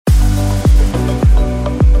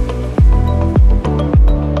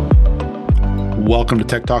Welcome to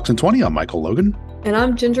Tech Talks in 20. I'm Michael Logan. And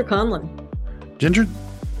I'm Ginger Conlon. Ginger,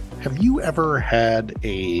 have you ever had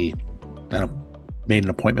made an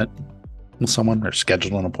appointment with someone or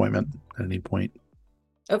scheduled an appointment at any point?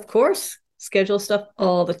 Of course. Schedule stuff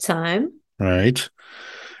all the time. Right.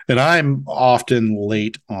 And I'm often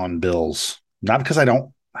late on bills, not because I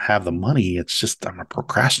don't have the money. It's just I'm a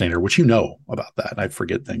procrastinator, which you know about that. I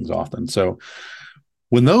forget things often. So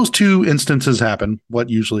when those two instances happen, what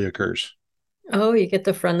usually occurs? Oh, you get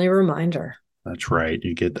the friendly reminder. That's right.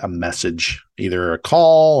 You get a message, either a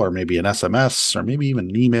call or maybe an SMS or maybe even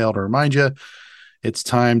an email to remind you it's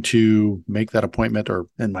time to make that appointment, or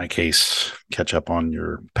in my case, catch up on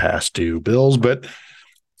your past due bills. But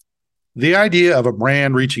the idea of a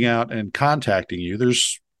brand reaching out and contacting you,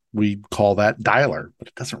 we call that dialer, but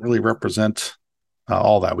it doesn't really represent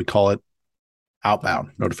all that. We call it outbound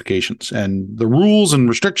notifications, and the rules and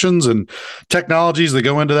restrictions and technologies that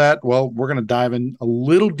go into that. Well, we're going to dive in a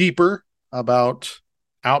little deeper about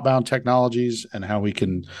outbound technologies and how we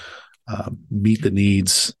can meet the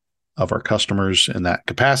needs of our customers in that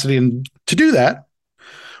capacity. And to do that,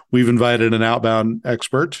 we've invited an outbound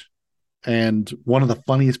expert and one of the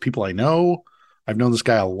funniest people I know. I've known this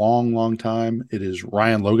guy a long, long time. It is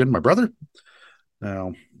Ryan Logan, my brother.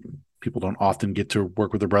 Now, people don't often get to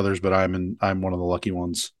work with their brothers, but I'm one of the lucky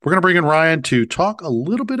ones. We're going to bring in Ryan to talk a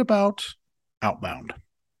little bit about outbound.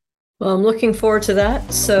 Well, I'm looking forward to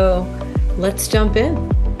that. So let's jump in.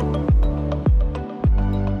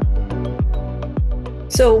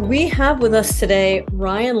 So we have with us today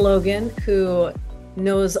Ryan Logan, who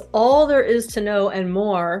knows all there is to know and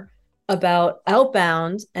more about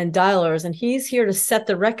outbound and dialers. And he's here to set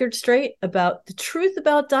the record straight about the truth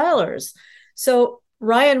about dialers. So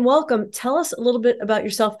Ryan, welcome. Tell us a little bit about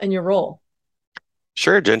yourself and your role.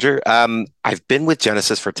 Sure, Ginger. I've been with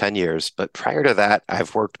Genesys for 10 years, but prior to that,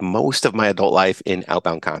 I've worked most of my adult life in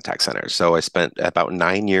outbound contact centers. So I spent about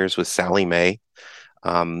 9 years with Sallie Mae.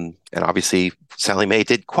 And obviously, Sallie Mae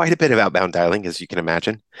did quite a bit of outbound dialing, as you can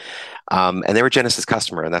imagine. And they were a Genesys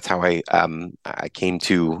customer, and that's how I came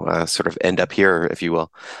to sort of end up here, if you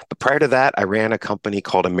will. But prior to that, I ran a company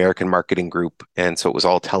called American Marketing Group, and so it was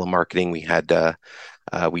all telemarketing. We had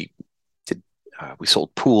we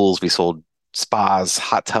sold pools, we sold spas,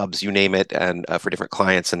 hot tubs, you name it, and for different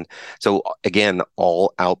clients. And so again,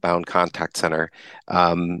 all outbound contact center.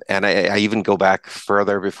 And I even go back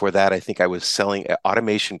further before that. I think I was selling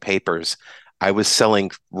automation papers. I was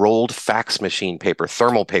selling rolled fax machine paper,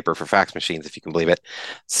 thermal paper for fax machines, if you can believe it.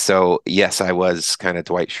 So yes, I was kind of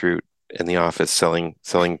Dwight Schrute in the office selling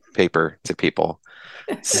paper to people.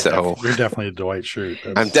 So you're definitely a Dwight Schrute.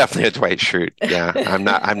 I'm definitely a Dwight Schrute. Yeah, I'm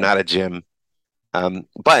not a Jim.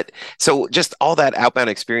 But so just all that outbound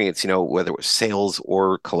experience, whether it was sales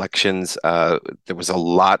or collections, there was a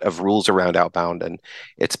lot of rules around outbound, and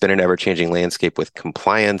it's been an ever-changing landscape with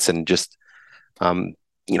compliance and just,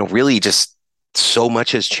 really just so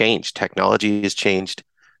much has changed. Technology has changed,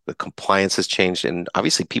 the compliance has changed, and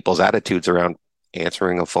obviously people's attitudes around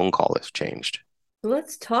answering a phone call has changed.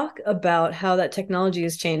 Let's talk about how that technology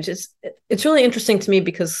has changed. It's really interesting to me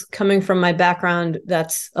because coming from my background,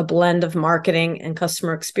 that's a blend of marketing and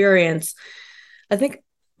customer experience. I think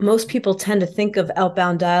most people tend to think of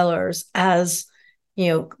outbound dialers as,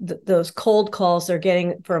 those cold calls they're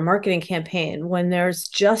getting for a marketing campaign when there's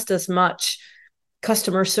just as much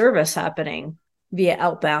customer service happening via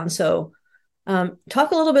outbound. So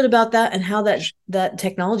talk a little bit about that and how that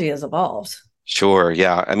technology has evolved. Sure.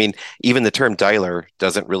 Yeah. I mean, even the term dialer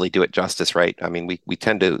doesn't really do it justice, right? I mean, we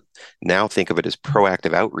tend to now think of it as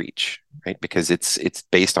proactive outreach, right? Because it's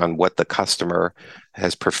based on what the customer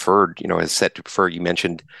has preferred, has set to prefer. You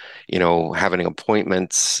mentioned, having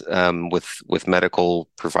appointments with medical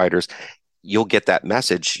providers. You'll get that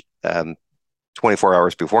message 24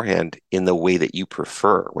 hours beforehand in the way that you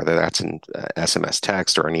prefer, whether that's an SMS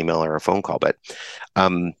text or an email or a phone call. But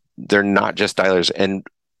they're not just dialers. And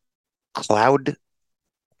cloud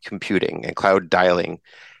computing and cloud dialing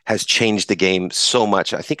has changed the game so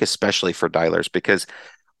much, I think, especially for dialers, because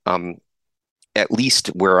at least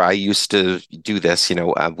where I used to do this,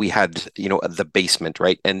 we had, the basement,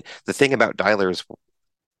 right? And the thing about dialers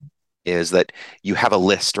is that you have a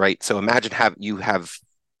list, right? So imagine you have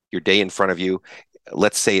your day in front of you.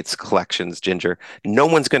 Let's say it's collections, Ginger. No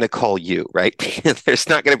one's going to call you, right? There's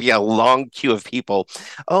not going to be a long queue of people.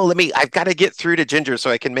 Oh, I've got to get through to Ginger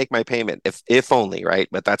so I can make my payment, if only, right?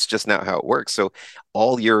 But that's just not how it works. So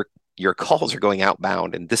all your calls are going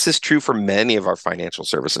outbound. And this is true for many of our financial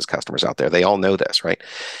services customers out there. They all know this, right?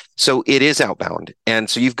 So it is outbound. And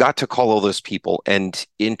so you've got to call all those people. And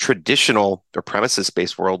in traditional or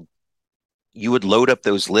premises-based world, you would load up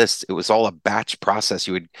those lists. It was all a batch process.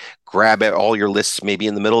 You would grab all your lists maybe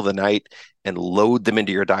in the middle of the night and load them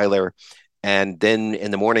into your dialer. And then in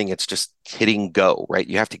the morning, it's just hitting go, right?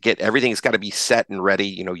 You have to get everything's got to be set and ready.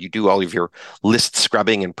 You do all of your list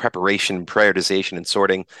scrubbing and preparation, and prioritization and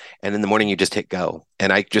sorting. And in the morning, you just hit go.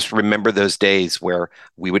 And I just remember those days where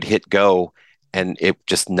we would hit go and it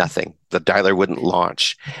just nothing. The dialer wouldn't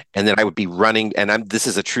launch. And then I would be running, and this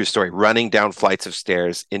is a true story, running down flights of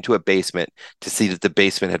stairs into a basement to see that the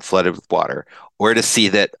basement had flooded with water, or to see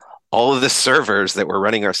that all of the servers that were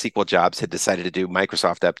running our SQL jobs had decided to do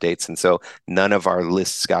Microsoft updates. And so none of our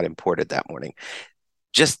lists got imported that morning.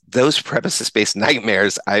 Just those premises-based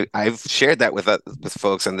nightmares, I've shared that with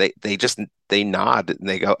folks, and they nod and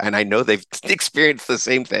they go, and I know they've experienced the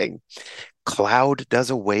same thing. Cloud does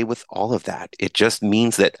away with all of that. It just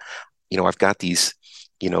means that, I've got these,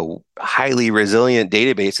 highly resilient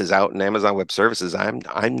databases out in Amazon Web Services. I'm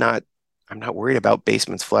not worried about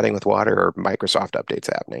basements flooding with water or Microsoft updates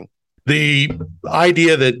happening. The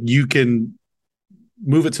idea that you can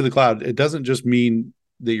move it to the cloud, it doesn't just mean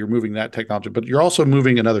that you're moving that technology, but you're also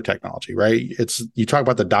moving another technology, right? You talk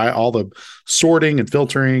about all the sorting and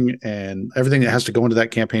filtering and everything that has to go into that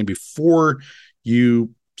campaign before you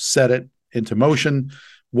set it into motion.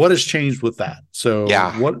 What has changed with that? So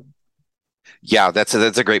yeah, that's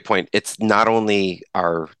a great point. It's not only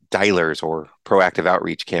our dialers or proactive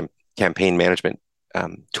outreach campaign management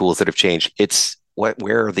tools that have changed. It's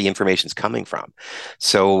where the information's coming from.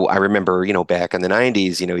 So I remember, back in the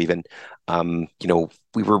 90s, even,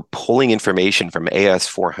 we were pulling information from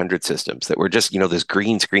AS400 systems that were just, those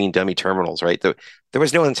green screen dummy terminals, right? There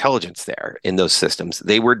was no intelligence there in those systems.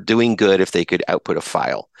 They were doing good if they could output a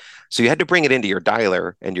file. So you had to bring it into your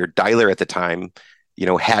dialer, and your dialer at the time,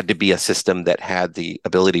 had to be a system that had the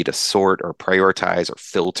ability to sort or prioritize or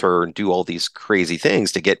filter and do all these crazy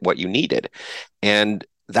things to get what you needed. And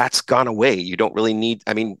that's gone away. You don't really need,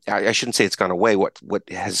 I shouldn't say it's gone away. What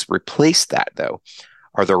has replaced that, though,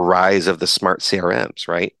 are the rise of the smart CRMs,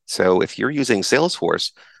 right? So if you're using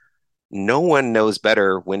Salesforce, no one knows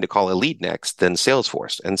better when to call a lead next than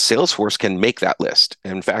Salesforce. And Salesforce can make that list.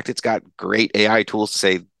 And in fact, it's got great AI tools to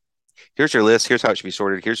say, here's your list, here's how it should be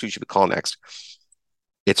sorted, here's who you should call next.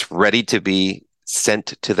 It's ready to be sent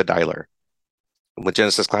to the dialer. With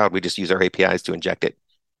Genesys Cloud, we just use our APIs to inject it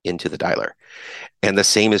into the dialer. And the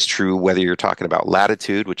same is true whether you're talking about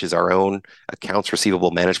Latitude, which is our own accounts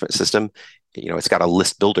receivable management system. It's got a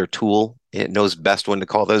list builder tool. It knows best when to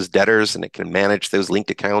call those debtors, and it can manage those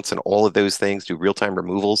linked accounts and all of those things, do real-time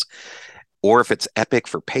removals. Or if it's Epic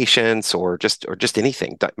for patients, or just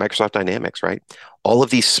anything, Microsoft Dynamics, right? All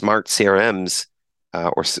of these smart CRMs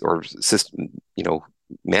or system,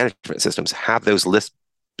 management systems have those list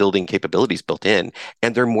building capabilities built in,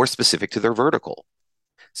 and they're more specific to their vertical.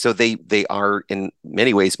 So they are in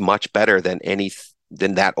many ways much better than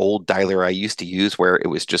that old dialer I used to use, where it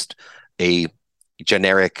was just a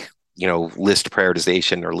generic, list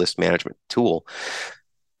prioritization or list management tool.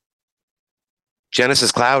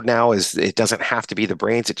 Genesys Cloud now it doesn't have to be the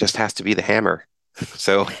brains; it just has to be the hammer.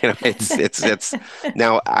 So it's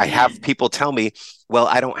now I have people tell me, well,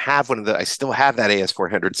 I don't have I still have that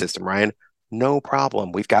AS400 system, Ryan. No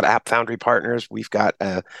problem. We've got App Foundry partners. We've got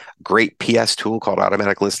a great PS tool called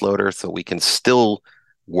Automatic List Loader, so we can still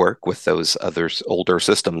work with those older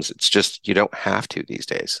systems. It's just you don't have to these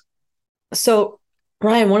days. So,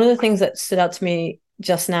 Ryan, one of the things that stood out to me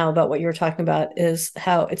just now about what you were talking about is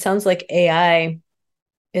how it sounds like AI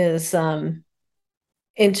is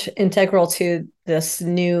integral to this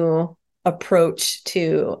new approach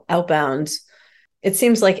to outbound. It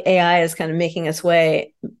seems like AI is kind of making its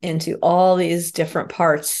way into all these different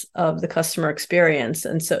parts of the customer experience.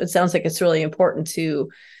 And so it sounds like it's really important to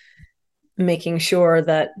making sure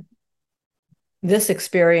that this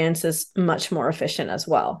experience is much more efficient as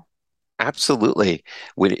well. Absolutely.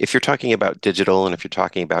 If you're talking about digital and if you're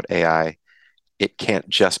talking about AI, it can't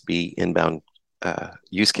just be inbound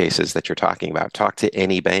use cases that you're talking about. Talk to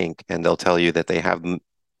any bank and they'll tell you that they have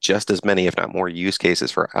just as many, if not more, use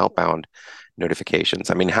cases for outbound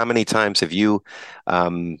notifications. I mean, how many times have you,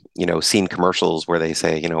 seen commercials where they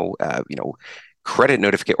say, credit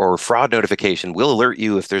notification or fraud notification will alert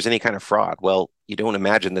you if there's any kind of fraud? Well, you don't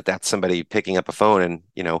imagine that that's somebody picking up a phone and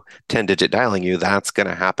 10-digit dialing you. That's going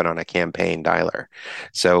to happen on a campaign dialer.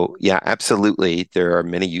 So yeah, absolutely, there are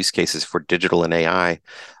many use cases for digital and AI.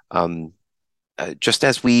 Just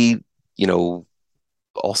as we,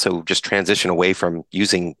 also just transition away from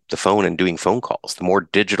using the phone and doing phone calls. The more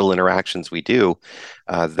digital interactions we do,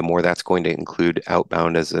 the more that's going to include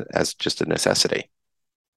outbound as just a necessity.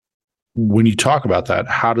 when you talk about that,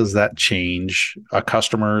 how does that change a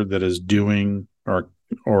customer that is doing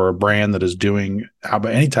or a brand that is doing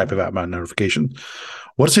any type of outbound notification?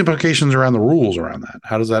 What's the implications around the rules around that?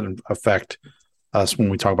 How does that affect us when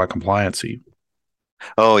we talk about compliancy?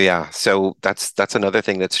 Oh yeah, so that's another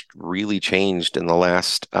thing that's really changed in the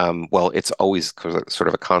last. Well, it's always sort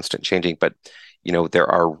of a constant changing, but there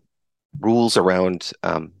are rules around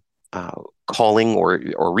calling or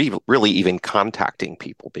really even contacting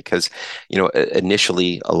people because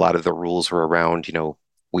initially a lot of the rules were around.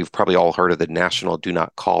 We've probably all heard of the National Do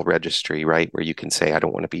Not Call Registry, right? Where you can say, I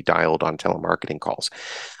don't want to be dialed on telemarketing calls.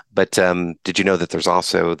 But did you know that there's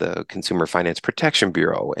also the Consumer Finance Protection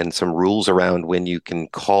Bureau and some rules around when you can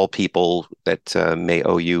call people that may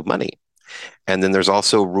owe you money? And then there's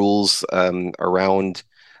also rules around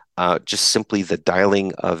just simply the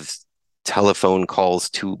dialing of telephone calls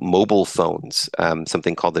to mobile phones,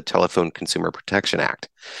 something called the Telephone Consumer Protection Act.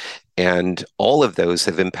 And all of those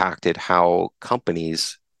have impacted how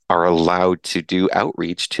companies are allowed to do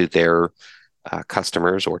outreach to their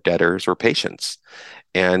customers or debtors or patients.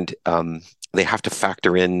 And they have to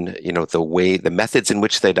factor in, the methods in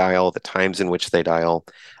which they dial, the times in which they dial,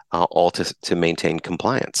 all to maintain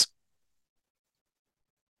compliance.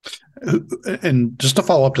 And just to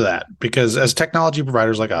follow up to that, because as technology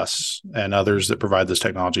providers like us and others that provide this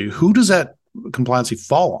technology, who does that compliancy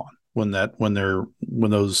fall on when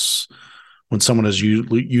someone is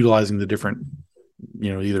utilizing the different,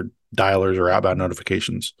 either dialers or outbound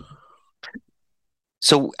notifications?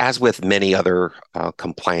 So as with many other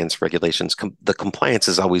compliance regulations, the compliance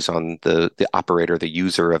is always on the operator, the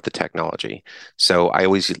user of the technology. So I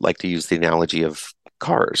always like to use the analogy of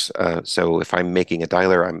cars. So if I'm making a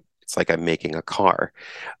dialer, it's like I'm making a car.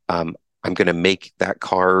 I'm going to make that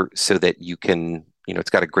car so that you can, it's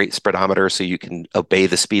got a great speedometer so you can obey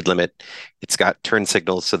the speed limit. It's got turn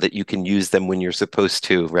signals so that you can use them when you're supposed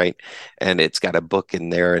to, right? And it's got a book in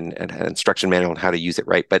there and an instruction manual on how to use it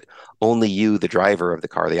right. But only you, the driver of the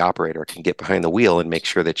car, the operator, can get behind the wheel and make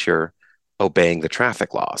sure that you're obeying the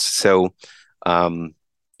traffic laws. So,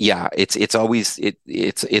 yeah, it's always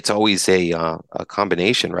a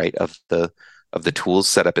combination, right, of the tools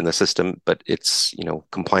set up in the system, but it's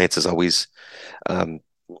compliance is always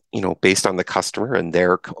based on the customer and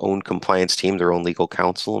their own compliance team, their own legal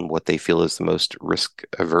counsel, and what they feel is the most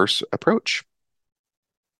risk-averse approach.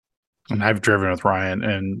 And I've driven with Ryan,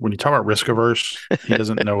 and when you talk about risk-averse, he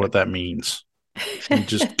doesn't know what that means. He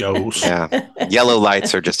just goes. Yeah. Yellow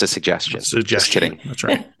lights are just a suggestion. Just kidding. That's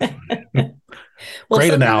right.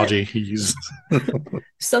 Great analogy he uses.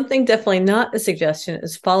 Something definitely not a suggestion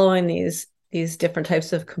is following these different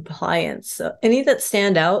types of compliance. So any that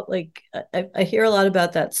stand out, like I hear a lot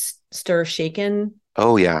about that stir shaken.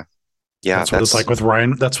 Oh yeah. Yeah. That's what it's like with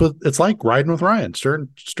Ryan. That's what it's like riding with Ryan.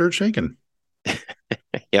 Stir shaken.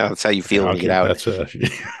 Yeah. That's how you feel when you get out.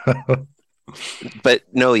 But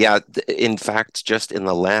no, yeah. In fact, just in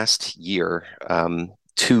the last year,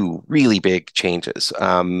 two really big changes.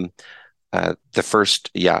 The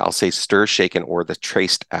first, I'll say stir shaken or the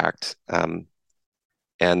Traced Act.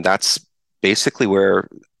 And that's basically where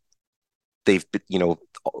they've,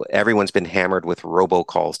 everyone's been hammered with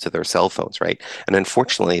robocalls to their cell phones, right? And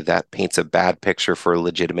unfortunately, that paints a bad picture for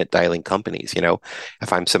legitimate dialing companies.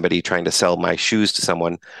 If I'm somebody trying to sell my shoes to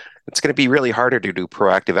someone, it's going to be really harder to do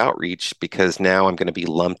proactive outreach because now I'm going to be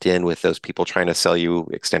lumped in with those people trying to sell you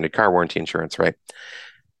extended car warranty insurance, right?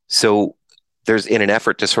 So there's in an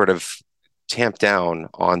effort to sort of tamp down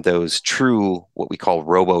on those true, what we call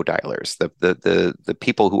robo dialers, the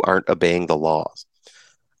people who aren't obeying the laws.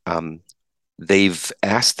 They've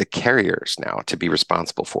asked the carriers now to be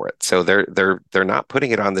responsible for it. So they're not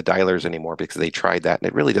putting it on the dialers anymore because they tried that and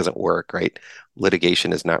it really doesn't work, right?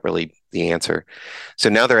 Litigation is not really the answer. So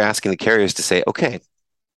now they're asking the carriers to say, okay,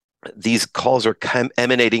 these calls are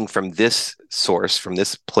emanating from this source, from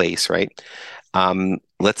this place, right?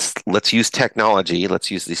 Let's use technology.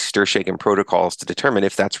 Let's use these stir shaken protocols to determine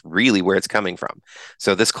if that's really where it's coming from.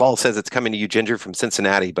 So this call says it's coming to you, Ginger, from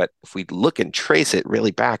Cincinnati, but if we look and trace it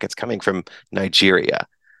really back, it's coming from Nigeria.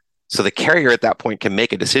 So the carrier at that point can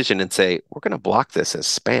make a decision and say, we're going to block this as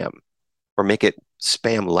spam or make it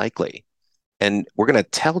spam likely. And we're going to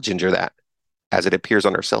tell Ginger that as it appears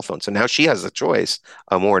on her cell phone. So now she has a choice,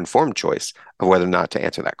 a more informed choice of whether or not to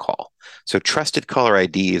answer that call. So trusted caller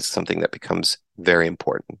ID is something that becomes very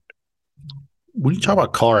important. When you talk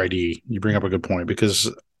about caller ID, you bring up a good point because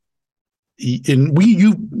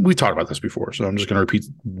we talked about this before. So I'm just going to repeat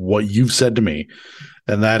what you've said to me.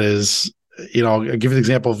 And that is, I'll give you the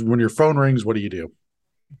example of when your phone rings, what do you do?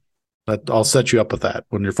 I'll set you up with that.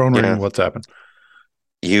 When your phone rings, what's happened?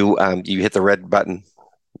 You hit the red button.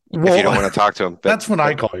 if you don't want to talk to them. That's when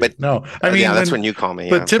I call you. But no, I mean, yeah, that's when you call me.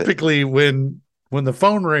 But typically, when the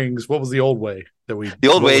phone rings, what was the old way that we? The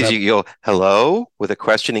old way is you go hello with a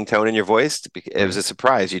questioning tone in your voice. It was a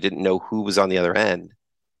surprise. You didn't know who was on the other end,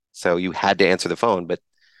 so you had to answer the phone. But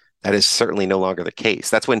that is certainly no longer the case.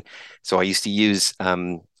 That's when. So I used to use.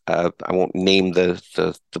 I won't name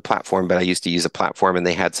the platform, but I used to use a platform, and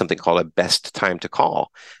they had something called a best time to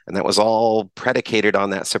call, and that was all predicated on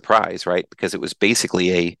that surprise, right? Because it was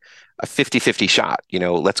basically a 50-50 shot.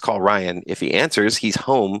 Let's call Ryan. If he answers, he's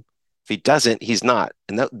home. If he doesn't, he's not.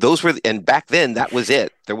 And those were, and back then that was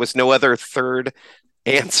it. There was no other third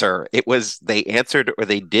answer. It was they answered or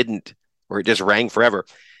they didn't, or it just rang forever.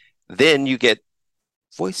 Then you get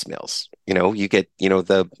voicemails. You get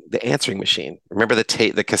the answering machine. Remember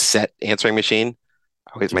the cassette answering machine?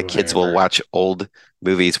 Always my kids will watch old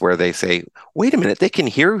movies where they say, "Wait a minute, they can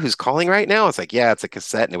hear who's calling right now." It's like, yeah, it's a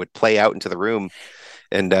cassette, and it would play out into the room.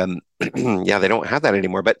 And yeah, they don't have that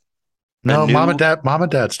anymore. But no, mom and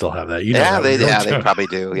dad still have that. They probably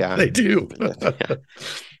do. Yeah, they do.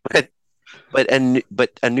 But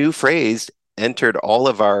a new phrase entered all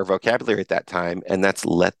of our vocabulary at that time, and that's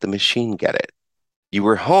 "let the machine get it." You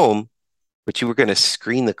were home, but you were going to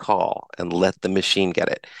screen the call and let the machine get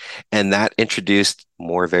it. And that introduced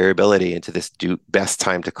more variability into this best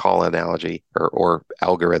time to call analogy or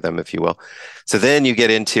algorithm, if you will. So then you get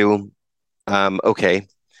into, now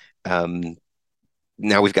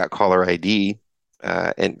we've got caller ID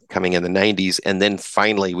and coming in the 90s. And then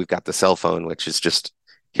finally, we've got the cell phone, which is just,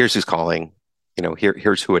 here's who's calling,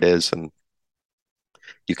 here's who it is. And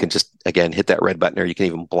you can just, again, hit that red button, or you can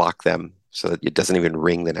even block them so that it doesn't even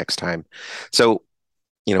ring the next time. So,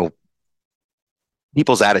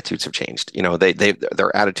 people's attitudes have changed.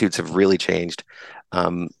 Their attitudes have really changed.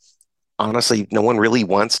 Honestly, no one really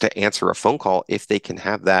wants to answer a phone call if they can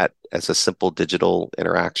have that as a simple digital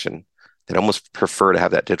interaction. They'd almost prefer to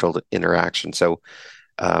have that digital interaction. So,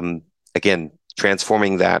 again,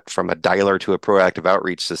 transforming that from a dialer to a proactive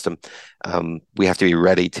outreach system, we have to be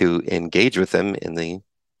ready to engage with them in the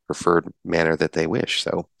preferred manner that they wish.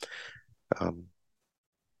 So,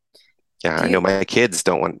 I know my kids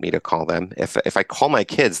don't want me to call them. If I call my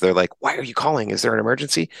kids, they're like, "Why are you calling? Is there an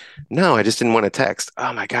emergency?" No, I just didn't want to text.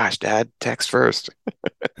 Oh my gosh, Dad, text first.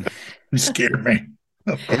 You scared me.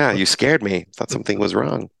 Yeah, you scared me. Thought something was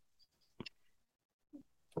wrong.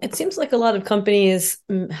 It seems like a lot of companies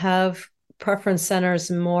have preference centers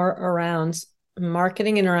more around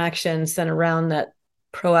marketing interactions than around that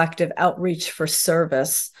proactive outreach for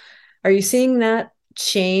service. Are you seeing that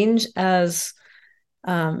change as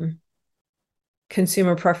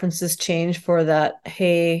consumer preferences change for that,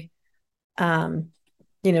 hey,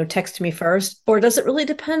 text me first? Or does it really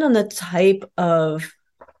depend on the type of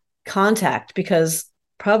contact? Because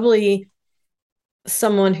probably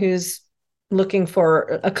someone who's looking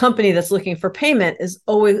for a company that's looking for payment is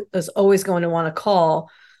always going to want to call,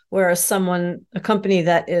 whereas a company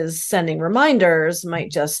that is sending reminders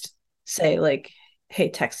might just say like, hey,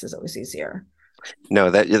 text is always easier. No,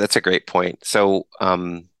 that's a great point. So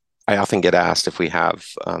I often get asked if we have,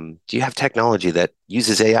 do you have technology that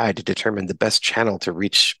uses AI to determine the best channel to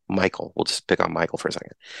reach Michael? We'll just pick on Michael for a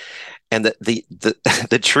second. And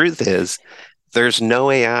the truth is, there's no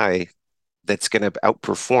AI that's going to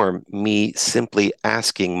outperform me simply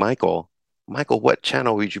asking Michael, what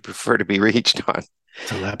channel would you prefer to be reached on?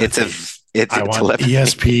 Telepathy. I want telepathy.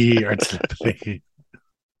 ESP or telepathy.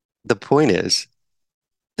 The point is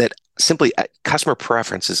that simply customer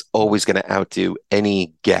preference is always going to outdo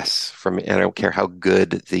any guess and I don't care how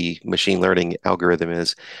good the machine learning algorithm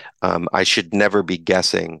is. I should never be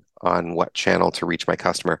guessing on what channel to reach my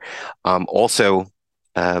customer. Also,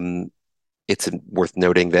 it's worth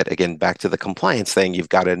noting that, again, back to the compliance thing, you've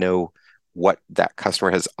got to know what that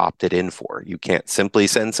customer has opted in for. You can't simply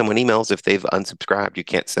send someone emails if they've unsubscribed. You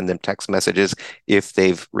can't send them text messages if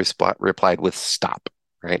they've replied with stop,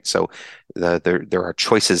 right? So there are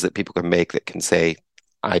choices that people can make that can say,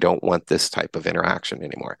 I don't want this type of interaction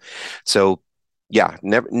anymore. So yeah,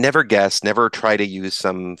 never guess, never try to use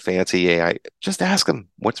some fancy AI. Just ask them,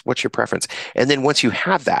 what's your preference? And then once you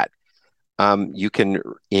have that, you can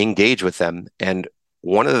engage with them. And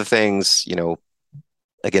one of the things,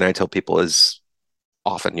 again, I tell people is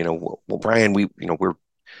often, well, Brian, we're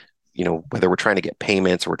whether we're trying to get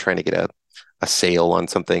payments or we're trying to get a sale on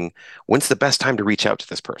something, when's the best time to reach out to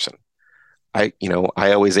this person? I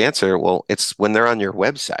always answer, well, it's when they're on your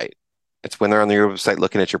website. It's when they're on your website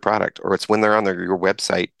looking at your product, or it's when they're on your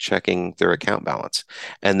website checking their account balance.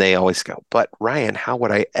 And they always go, but Ryan, how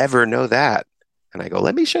would I ever know that? And I go,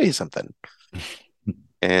 let me show you something.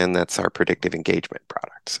 And that's our predictive engagement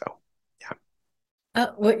product. So, yeah.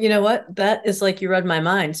 Well, you know what? That is like you read my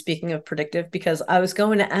mind, speaking of predictive, because I was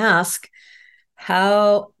going to ask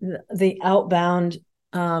how the outbound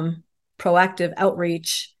proactive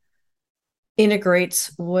outreach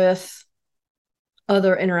integrates with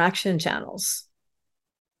other interaction channels.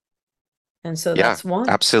 And so Yeah, that's one.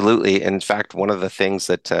 absolutely. In fact, one of the things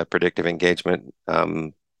that predictive engagement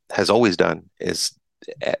has always done is,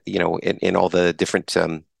 in all the different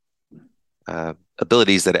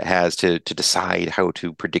abilities that it has to decide how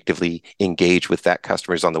to predictively engage with that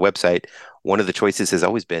customers on the website, one of the choices has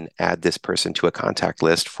always been add this person to a contact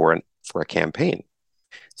list for a campaign.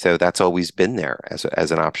 So that's always been there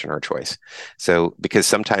as an option or choice. So because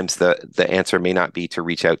sometimes the answer may not be to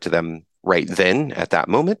reach out to them right then at that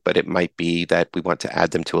moment, but it might be that we want to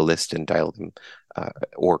add them to a list and dial them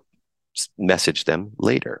or message them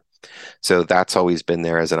later. So that's always been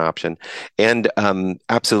there as an option. And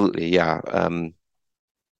absolutely, yeah.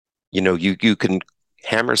 You can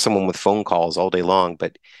hammer someone with phone calls all day long,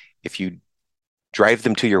 but if you drive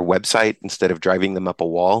them to your website instead of driving them up a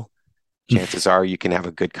wall, chances are you can have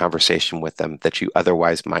a good conversation with them that you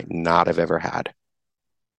otherwise might not have ever had.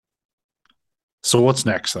 So what's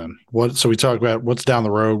next then? So we talked about what's down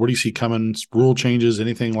the road. What do you see coming? Rule changes,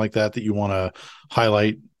 anything like that you want to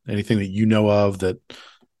highlight? Anything that you know of that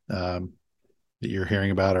you're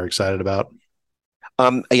hearing about or excited about?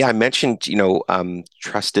 Yeah, I mentioned,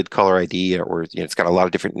 trusted caller ID, or it's got a lot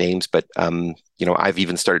of different names, but I've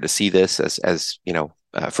even started to see this as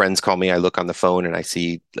friends call me. I look on the phone and I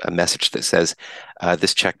see a message that says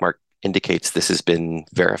this check mark indicates this has been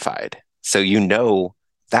verified. So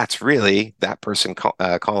that's really that person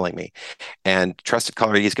calling me. And trusted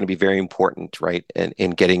caller ID is going to be very important, right,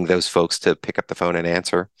 in getting those folks to pick up the phone and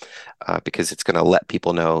answer, because it's going to let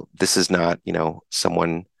people know this is not,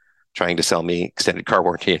 someone trying to sell me extended car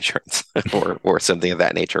warranty insurance or something of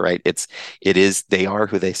that nature, right? They are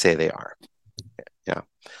who they say they are. Yeah.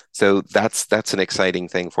 So that's an exciting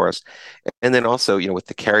thing for us. And then also, with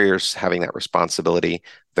the carriers having that responsibility,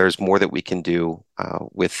 there's more that we can do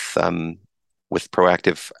with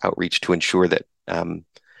proactive outreach to ensure that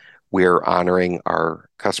we're honoring our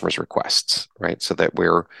customers' requests, right? So that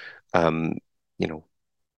we're, you know,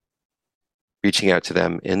 reaching out to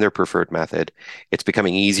them in their preferred method. It's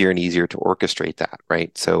becoming easier and easier to orchestrate that,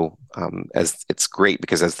 right? So as it's great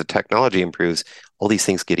because as the technology improves, all these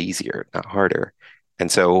things get easier, not harder.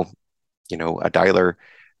 And so, a dialer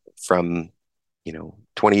from,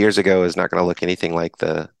 20 years ago is not going to look anything like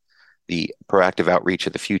the proactive outreach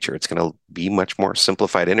of the future. It's going to be much more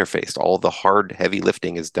simplified interface. All the hard, heavy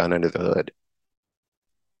lifting is done under the hood.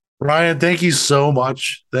 Ryan, thank you so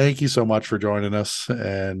much. Thank you so much for joining us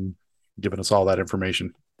and giving us all that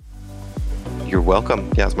information. You're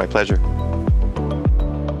welcome. Yeah, it's my pleasure.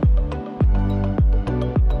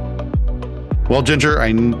 Well, Ginger,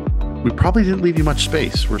 we probably didn't leave you much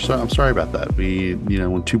space. I'm sorry about that.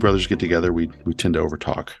 When two brothers get together, we tend to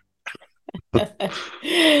overtalk. I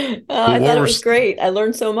thought it was great. I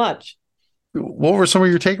learned so much. What were some of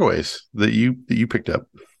your takeaways that you picked up?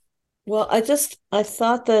 Well, I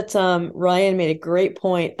thought that Ryan made a great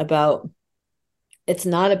point about it's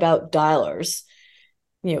not about dialers.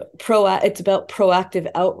 It's about proactive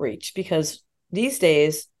outreach, because these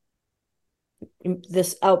days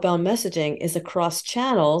this outbound messaging is across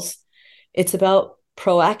channels. It's about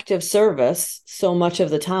proactive service so much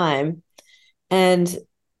of the time. And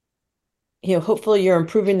hopefully you're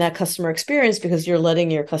improving that customer experience because you're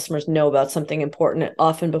letting your customers know about something important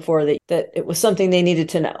often before that it was something they needed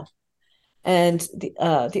to know. And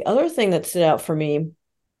the other thing that stood out for me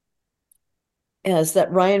is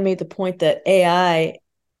that Ryan made the point that AI,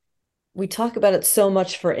 we talk about it so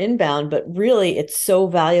much for inbound, but really it's so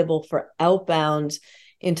valuable for outbound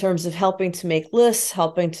in terms of helping to make lists,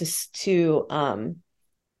 helping to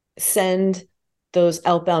send those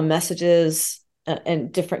outbound messages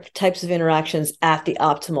and different types of interactions at the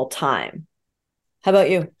optimal time. How about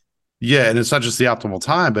you? Yeah, and it's not just the optimal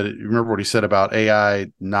time, but remember what he said about AI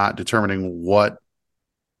not determining what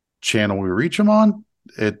channel we reach them on?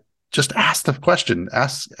 It just ask the question.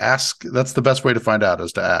 Ask. That's the best way to find out,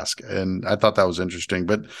 is to ask. And I thought that was interesting.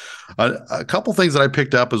 But a couple things that I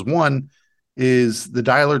picked up is, one is the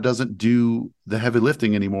dialer doesn't do the heavy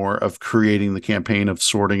lifting anymore of creating the campaign, of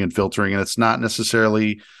sorting and filtering, and it's not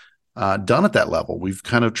necessarily done at that level. We've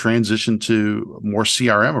kind of transitioned to more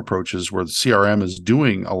CRM approaches where the CRM is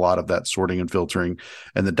doing a lot of that sorting and filtering,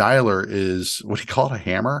 and the dialer is, what do you call it, a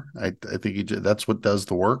hammer? I think that's what does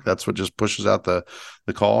the work. That's what just pushes out the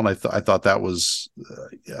call. And I thought that was,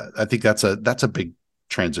 I think that's a big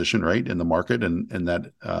transition, right, in the market, and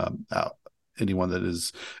that anyone that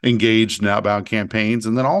is engaged in outbound campaigns.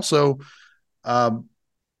 And then also, um,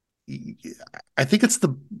 I think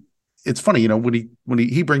it's funny, when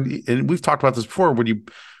he brings, and we've talked about this before, when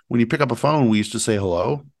you pick up a phone, we used to say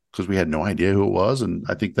hello because we had no idea who it was. And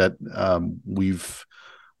I think that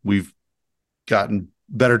we've gotten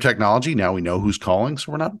better technology. Now we know who's calling,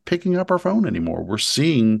 so we're not picking up our phone anymore. We're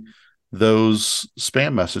seeing those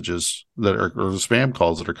spam messages or the spam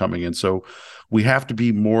calls that are coming in. So we have to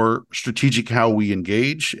be more strategic how we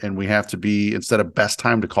engage, and we have to be, instead of best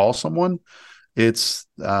time to call someone, it's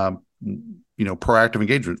proactive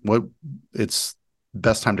engagement. It's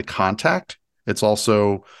best time to contact. It's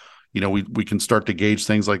also, we can start to gauge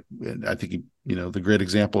things like, I think, the great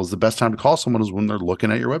example is the best time to call someone is when they're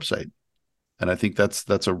looking at your website. And I think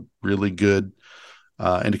that's a really good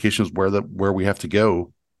indication of where we have to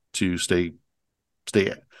go to stay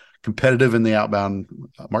competitive in the outbound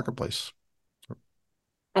marketplace.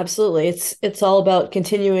 Absolutely. It's all about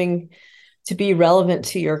continuing to be relevant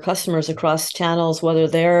to your customers across channels, whether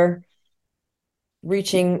they're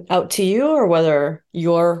reaching out to you or whether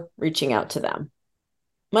you're reaching out to them.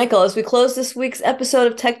 Michael, as we close this week's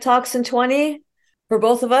episode of Tech Talks in 20, for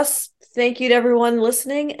both of us, thank you to everyone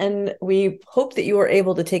listening, and we hope that you were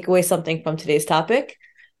able to take away something from today's topic.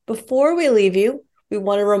 Before we leave you, we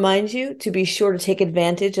want to remind you to be sure to take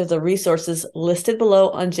advantage of the resources listed below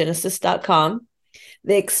on Genesys.com.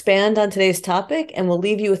 They expand on today's topic and will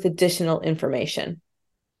leave you with additional information.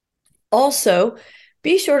 Also,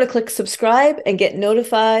 be sure to click subscribe and get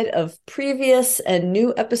notified of previous and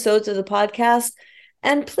new episodes of the podcast.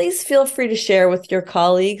 And please feel free to share with your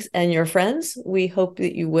colleagues and your friends. We hope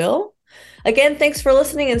that you will. Again, thanks for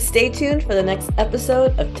listening, and stay tuned for the next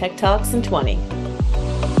episode of Tech Talks in 20.